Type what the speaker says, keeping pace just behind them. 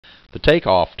The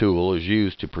takeoff tool is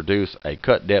used to produce a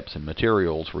cut depths and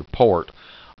materials report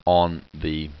on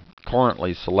the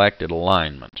currently selected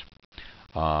alignment.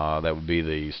 That would be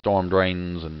the storm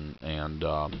drains and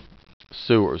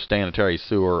sanitary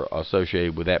sewer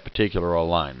associated with that particular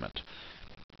alignment.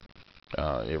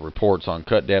 It reports on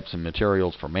cut depths and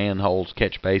materials for manholes,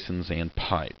 catch basins, and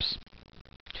pipes.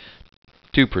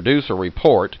 To produce a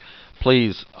report,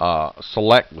 please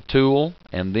select the tool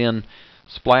and then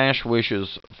Splash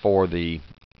wishes for the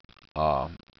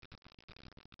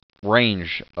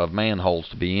range of manholes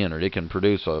to be entered. It can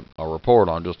produce a report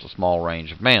on just a small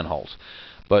range of manholes.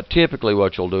 But typically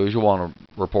what you'll do is you'll want to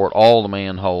report all the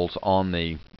manholes on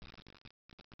the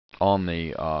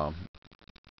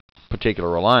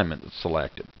particular alignment that's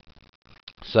selected.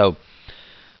 So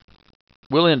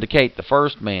we'll indicate the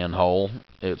first manhole.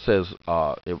 It says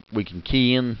we can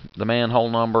key in the manhole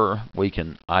number, we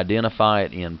can identify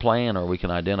it in plan, or we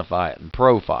can identify it in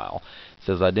profile. It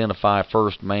says identify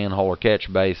first manhole or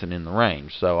catch basin in the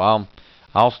range. So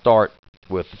I'll start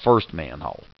with the first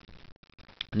manhole.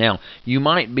 Now, you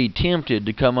might be tempted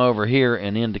to come over here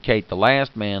and indicate the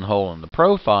last manhole in the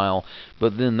profile,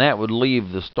 but then that would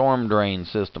leave the storm drain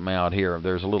system out here.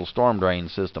 There's a little storm drain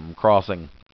system crossing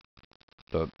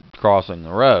the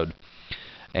road,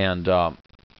 and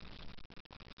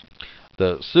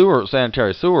the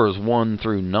sanitary sewer is 1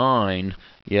 through 9,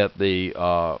 yet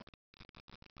the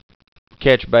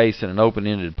catch basin and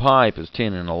open-ended pipe is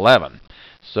 10 and 11.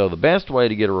 So the best way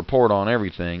to get a report on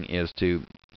everything is to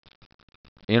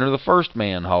enter the first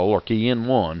manhole, or key in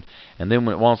 1, and then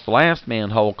once the last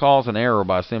manhole, cause an error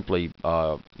by simply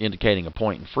indicating a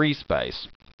point in free space.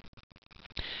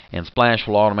 And Splash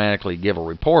will automatically give a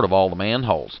report of all the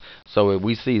manholes. So if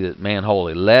we see that manhole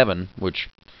 11, which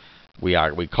we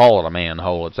call it a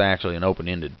manhole, it's actually an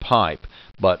open-ended pipe,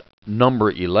 but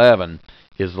number 11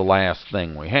 is the last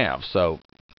thing we have. So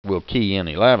we'll key in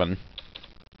 11,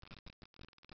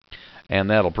 and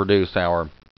that'll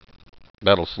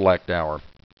select our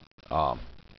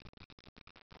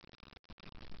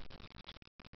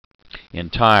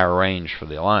entire range for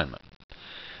the alignment.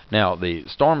 Now, the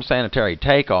storm sanitary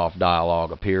takeoff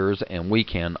dialog appears, and we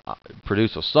can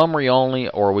produce a summary only,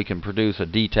 or we can produce a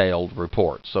detailed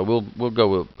report. So we'll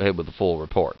go ahead with the full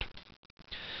report.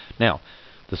 Now,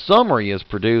 the summary is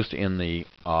produced in the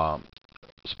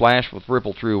Splash with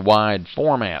Ripple-Thru wide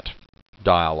format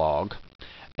dialog,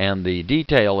 and the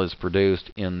detail is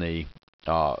produced in the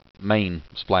main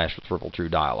Splash with Ripple-Thru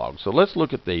dialog. So let's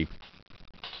look at the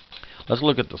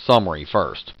summary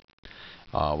first.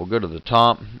 We'll go to the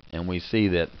top, and we see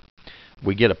that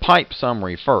we get a pipe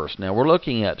summary first. Now we're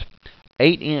looking at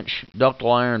 8-inch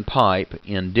ductile iron pipe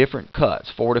in different cuts: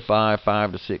 4 to 5,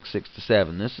 5 to 6, 6 to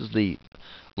 7. This is the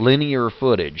linear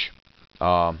footage.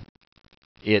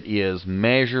 It is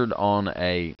measured on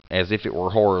as if it were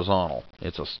horizontal.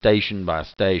 It's a station by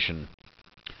station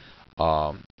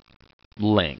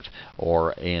length,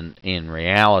 or in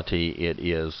reality it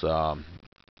is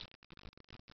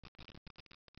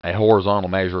a horizontal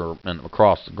measurement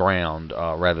across the ground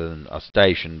rather than a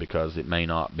station, because it may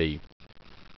not be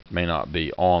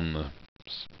on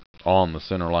the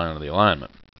center line of the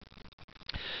alignment.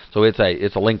 So it's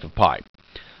a length of pipe,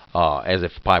 as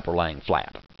if the pipe were laying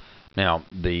flat. Now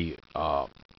we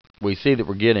see that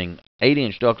we're getting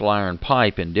 8-inch ductile iron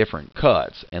pipe in different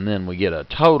cuts, and then we get a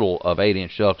total of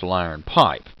 8-inch ductile iron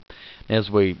pipe.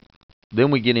 Then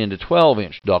we get into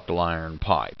 12-inch ductile iron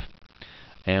pipe,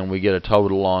 and we get a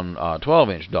total on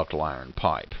 12-inch ductile iron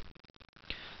pipe.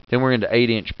 Then we're into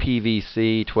 8-inch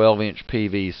PVC, 12-inch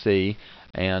PVC,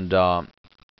 and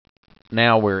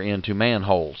now we're into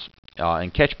manholes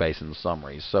and catch basin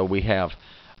summaries. So we have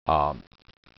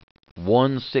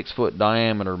one 6-foot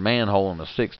diameter manhole in a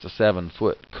 6 to 7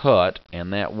 foot cut,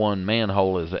 and that one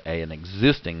manhole is an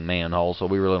existing manhole, so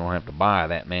we really don't have to buy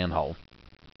that manhole.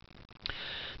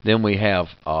 Then we have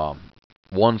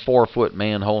one 4-foot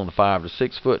manhole in a 5 to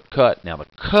 6 foot cut. Now the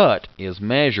cut is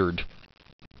measured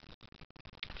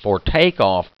for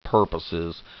takeoff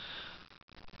purposes.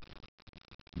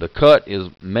 The cut is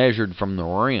measured from the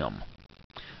rim.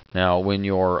 Now when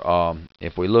you're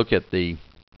if we look at the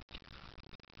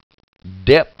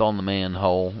depth on the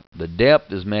manhole, the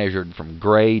depth is measured from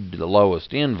grade to the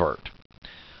lowest invert.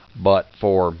 But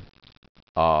for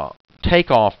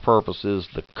takeoff purposes,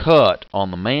 the cut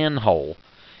on the manhole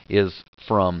is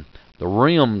from the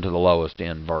rim to the lowest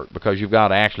invert, because you've got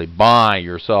to actually buy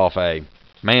yourself a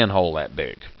manhole that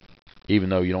big, even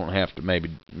though you don't have to maybe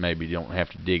you don't have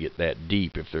to dig it that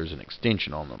deep if there's an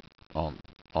extension on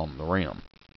the rim.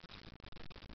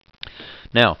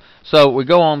 Now, so we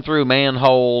go on through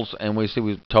manholes, and we see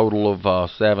a total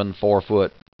of 7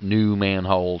 4-foot new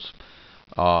manholes.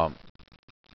 And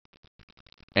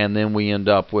then we end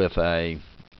up with a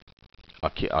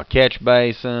catch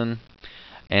basin,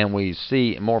 and we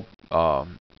see more.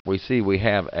 We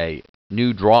have a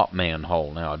new drop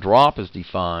manhole. Now, a drop is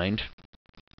defined.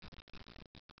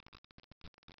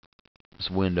 This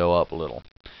window up a little.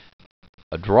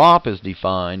 A drop is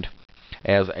defined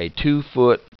as a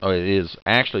 2-foot, or it is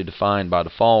actually defined by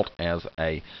default as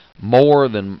a more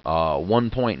than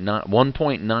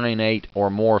 1.98 or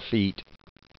more feet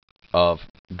of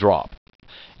drop.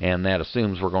 And that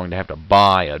assumes we're going to have to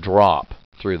buy a drop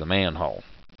through the manhole.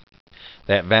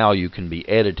 That value can be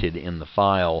edited in the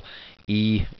file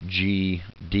egdef.sf.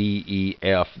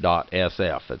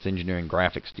 That's Engineering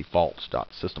Graphics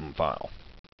Defaults.system file.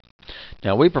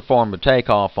 Now, we perform a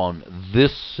takeoff on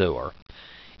this sewer.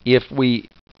 If we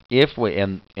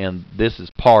and this is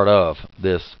part of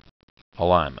this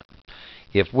alignment.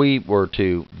 If we were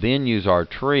to then use our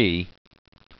tree,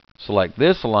 select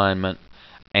this alignment,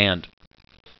 and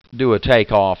do a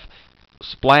takeoff,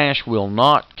 Splash will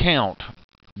not count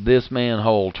this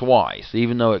manhole twice,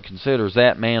 even though it considers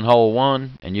that manhole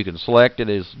 1, and you can select it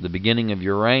as the beginning of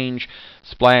your range.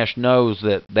 Splash knows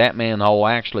that that manhole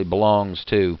actually belongs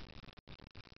to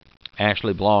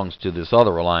this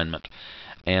other alignment,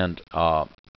 and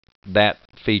that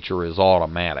feature is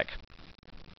automatic.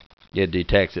 It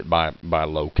detects it by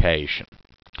location.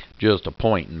 Just a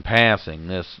point in passing,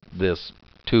 this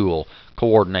tool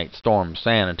coordinates storm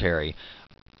sanitary.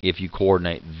 If you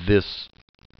coordinate this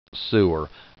sewer,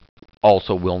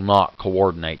 also will not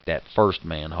coordinate that first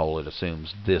manhole. It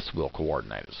assumes this will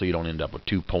coordinate it, so you don't end up with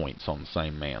 2 points on the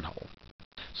same manhole.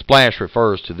 Splash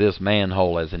refers to this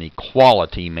manhole as an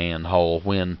equality manhole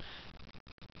when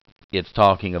it's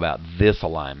talking about this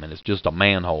alignment. It's just a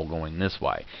manhole going this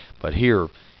way. But here,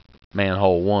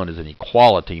 manhole 1 is an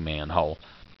equality manhole.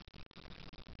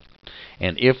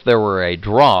 And if there were a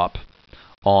drop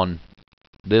on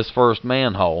this first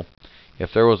manhole,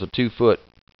 if there was a 2-foot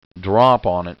drop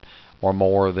on it or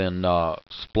more, then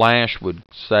Splash would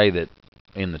say that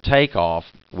in the takeoff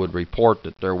would report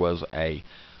that there was a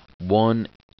 1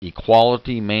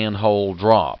 equality manhole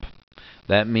drop.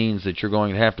 That means that you're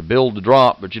going to have to build the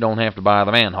drop, but you don't have to buy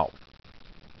the manhole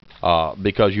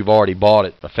because you've already bought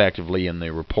it effectively in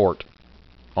the report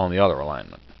on the other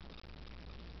alignment.